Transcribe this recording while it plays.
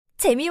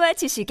재미와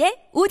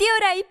지식의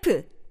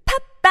오디오라이프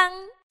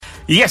팝빵.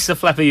 Yes, a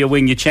flap of your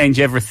wing, you change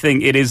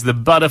everything. It is the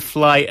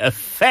butterfly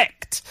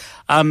effect.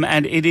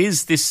 And it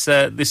is this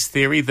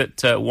theory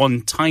that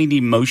one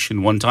tiny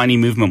motion, one tiny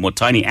movement, one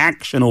tiny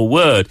action or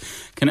word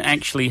can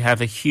actually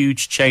have a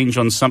huge change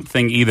on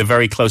something either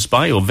very close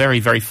by or very,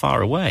 very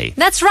far away.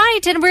 That's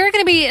right. And we're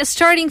going to be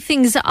starting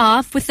things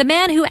off with the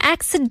man who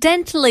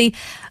accidentally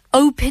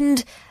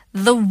opened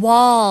the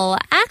wall.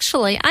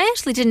 Actually, I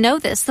didn't know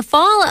this. The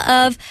fall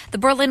of the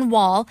Berlin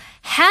Wall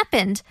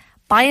happened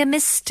by a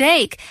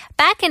mistake.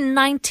 Back in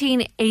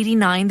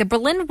 1989, the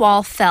Berlin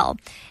Wall fell,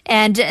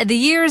 and the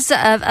years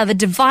of a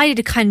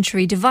divided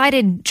country,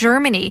 divided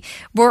Germany,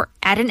 were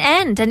at an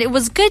end. And it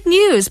was good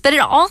news, but it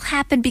all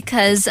happened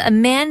because a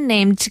man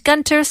named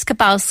Günter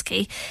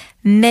Schabowski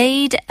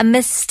made a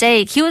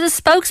mistake. He was a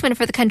spokesman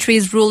for the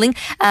country's ruling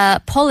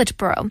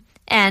Politburo.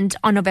 And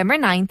on November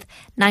 9th,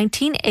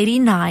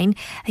 1989,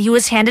 he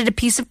was handed a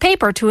piece of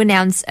paper to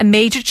announce a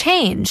major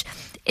change.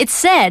 It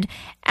said,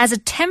 as a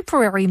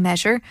temporary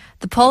measure,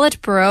 the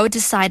Politburo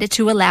decided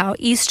to allow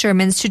East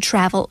Germans to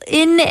travel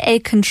in a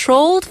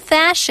controlled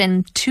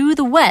fashion to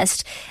the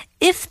West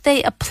if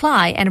they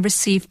apply and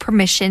receive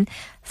permission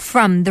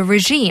from the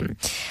regime.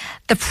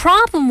 The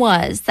problem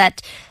was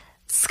that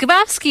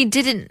Schabowski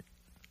didn't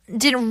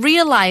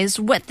realize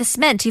what this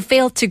meant. He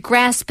failed to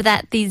grasp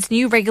that these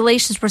new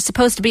regulations were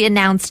supposed to be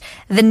announced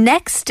the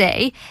next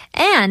day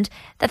and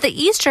that the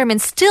East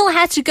Germans still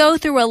had to go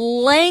through a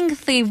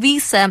lengthy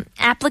visa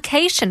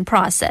application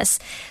process.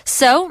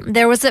 So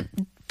there was a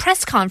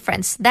press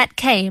conference that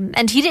came,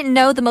 and he didn't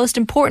know the most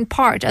important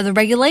part of the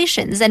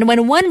regulations. And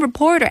when one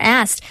reporter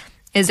asked,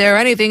 "Is there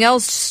anything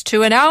else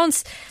to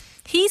announce?"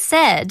 he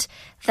said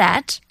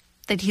that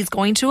he's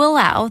going to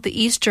allow the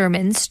East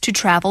Germans to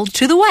travel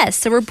to the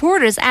West. So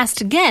reporters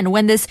asked again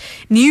when this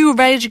new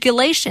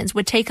regulations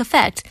would take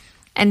effect.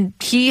 And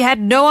he had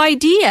no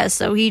idea,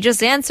 so he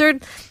just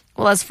answered,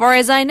 well, as far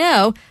as I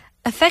know,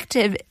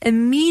 effective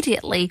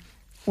immediately,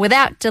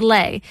 without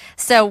delay.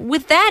 So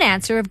with that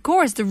answer, of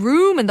course, the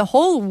room and the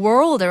whole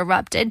world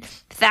erupted.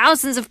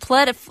 Thousands of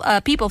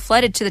people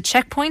flooded to the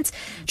checkpoints,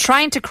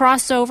 trying to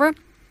cross over,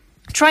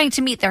 trying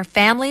to meet their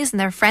families and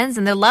their friends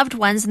and their loved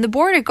ones. And the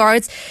border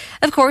guards,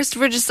 of course,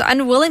 were just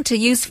unwilling to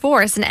use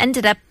force and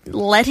ended up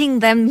letting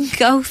them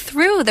go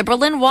through. The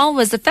Berlin Wall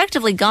was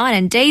effectively gone,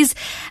 and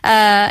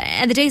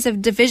the days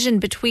of division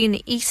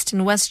between East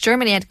and West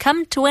Germany had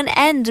come to an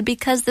end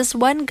because this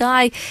one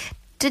guy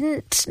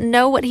didn't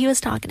know what he was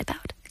talking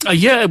about.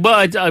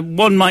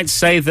 One might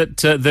say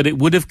that it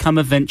would have come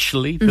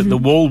eventually, that the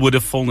wall would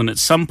have fallen at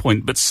some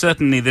point, but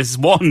certainly this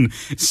one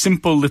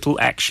simple little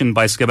action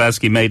by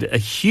Schabowski made a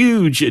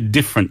huge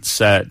difference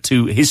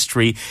to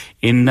history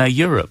in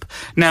Europe.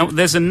 Now,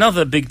 there's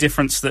another big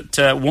difference that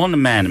one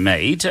man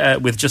made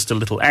with just a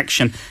little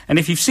action, and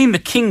if you've seen the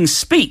King's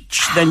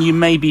Speech, then you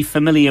may be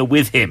familiar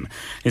with him.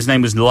 His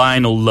name was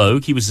Lionel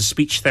Logue. He was a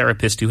speech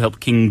therapist who helped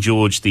King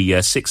George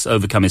VI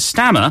overcome his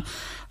stammer.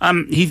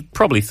 He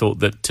probably thought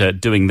that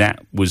doing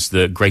that was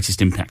the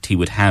greatest impact he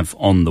would have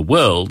on the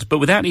world, but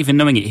without even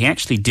knowing it, he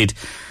actually did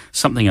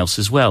something else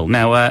as well.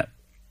 Now,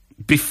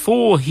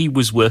 before he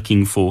was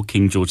working for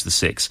King George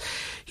VI,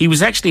 he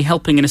was actually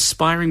helping an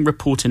aspiring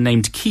reporter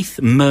named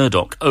Keith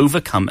Murdoch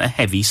overcome a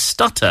heavy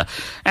stutter.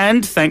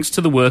 And thanks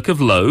to the work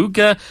of Logue,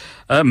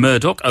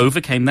 Murdoch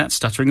overcame that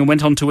stuttering and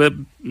went on to a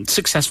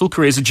successful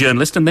career as a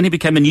journalist, and then he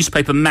became a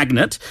newspaper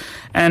magnate.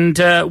 And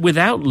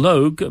without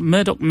Logue,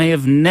 Murdoch may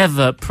have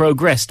never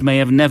progressed, may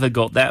have never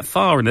got that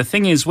far. And the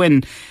thing is,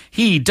 when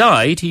he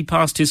died, he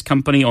passed his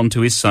company on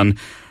to his son,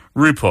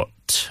 Rupert.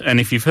 And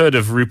if you've heard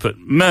of Rupert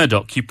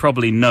Murdoch, you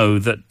probably know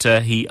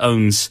that he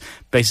owns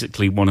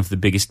basically one of the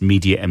biggest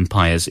media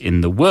empires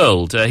in the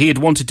world. He had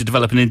wanted to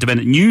develop an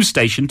independent news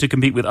station to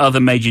compete with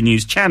other major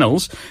news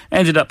channels,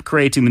 ended up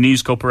creating the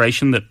News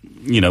Corporation that,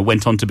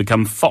 went on to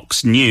become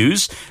Fox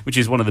News, which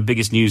is one of the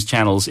biggest news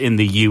channels in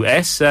the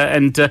US,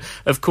 and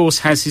of course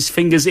has his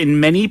fingers in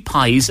many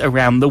pies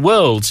around the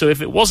world. So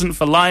if it wasn't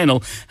for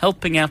Lionel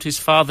helping out his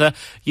father,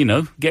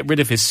 get rid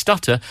of his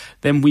stutter,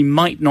 then we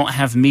might not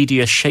have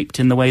media shaped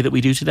in the way that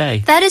we do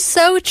today. That is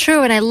so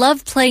true, and I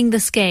love playing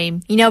this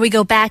game. We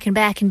go back and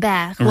back and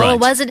back. Well,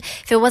 right.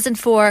 If it wasn't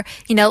for,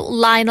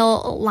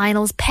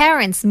 Lionel's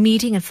parents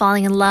meeting and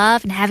falling in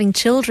love and having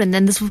children,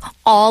 then this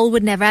all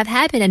would never have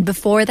happened. And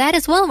before that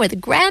as well, were the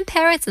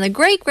grandparents and the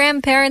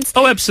great-grandparents.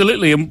 Oh,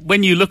 absolutely. And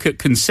when you look at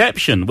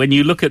conception, when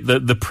you look at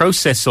the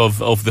process of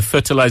the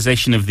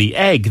fertilization of the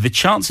egg, the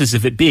chances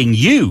of it being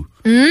you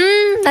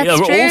That's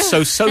are true.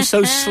 also so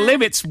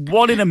slim. It's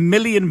 1 in a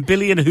million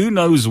billion. Who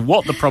knows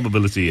what the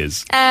probability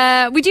is?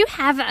 We do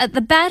have the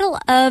Battle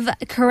of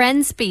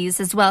Kerensbys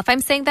as well, if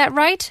I'm saying that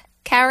right.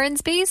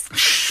 Kerensbys?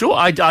 Sure,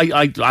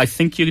 I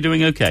think you're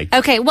doing okay.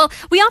 Okay, well,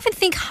 we often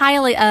think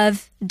highly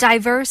of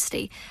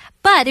diversity,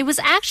 But it was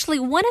actually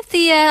one of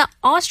the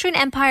Austrian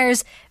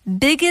Empire's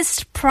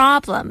biggest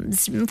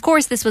problems. Of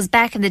course, this was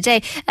back in the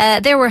day.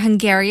 There were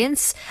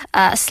Hungarians,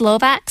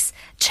 Slovaks,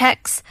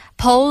 Czechs,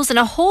 Poles, and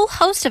a whole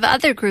host of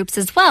other groups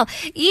as well,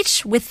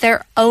 each with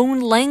their own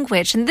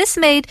language. And this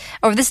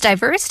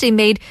diversity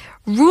made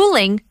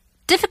ruling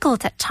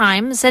difficult at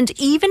times and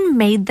even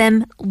made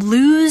them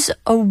lose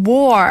a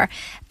war.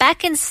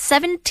 Back in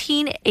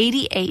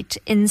 1788,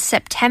 in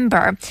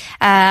September,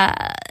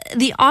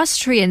 the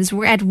Austrians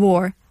were at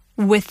war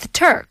with the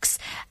Turks.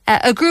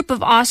 A group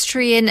of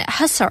Austrian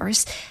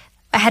hussars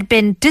had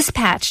been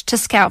dispatched to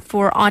scout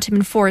for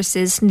Ottoman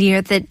forces near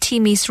the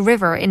Timis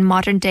River in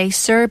modern-day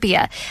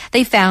Serbia.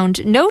 They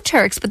found no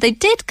Turks, but they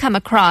did come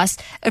across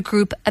a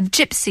group of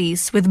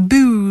gypsies with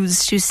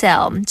booze to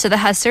sell. So the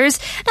hussars,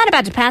 not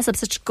about to pass up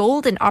such a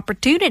golden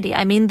opportunity.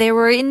 I mean, they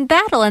were in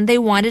battle and they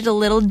wanted a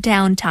little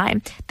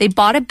downtime. They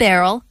bought a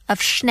barrel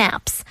of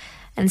schnapps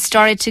and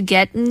started to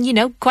get,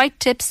 quite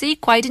tipsy,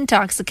 quite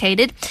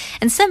intoxicated.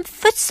 And some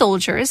foot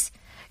soldiers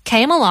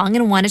came along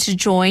and wanted to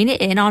join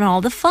in on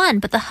all the fun,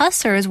 but the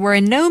hussars were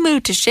in no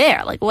mood to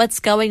share. Like, what's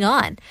going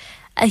on?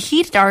 A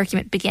heated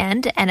argument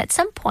began, and at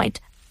some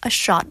point, a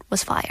shot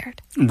was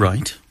fired.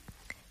 Right.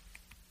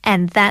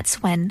 And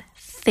that's when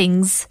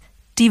things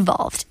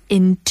devolved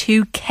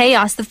into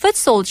chaos. The foot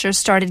soldiers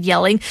started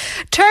yelling,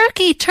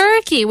 "Turkey,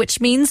 Turkey," which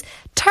means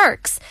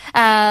Turks.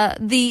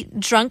 The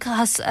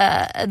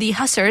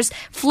hussars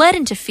fled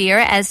into fear,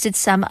 as did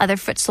some other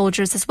foot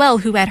soldiers as well,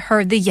 who had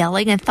heard the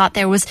yelling and thought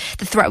the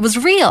threat was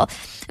real.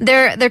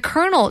 Their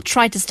colonel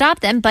tried to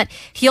stop them, but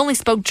he only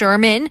spoke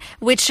German,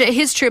 which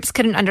his troops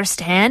couldn't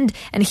understand,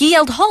 and he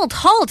yelled, "Halt,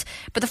 halt!"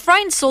 But the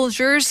frightened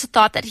soldiers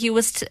thought that he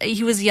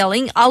was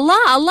yelling,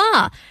 "Allah,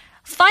 Allah!"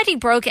 Fighting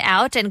broke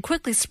out and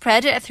quickly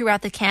spread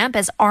throughout the camp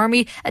as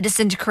army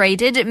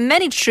disintegrated.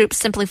 Many troops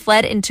simply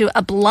fled into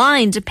a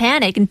blind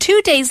panic. And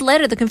 2 days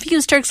later, the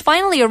confused Turks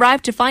finally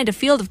arrived to find a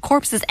field of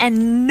corpses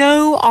and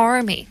no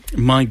army.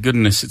 My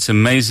goodness, it's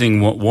amazing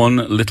what one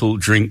little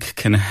drink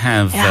can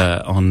have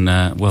on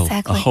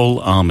exactly. A whole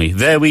army.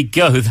 There we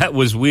go. That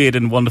was weird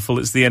and wonderful.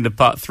 It's the end of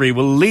part 3.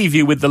 We'll leave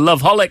you with the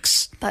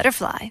Loveholics.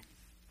 Butterfly.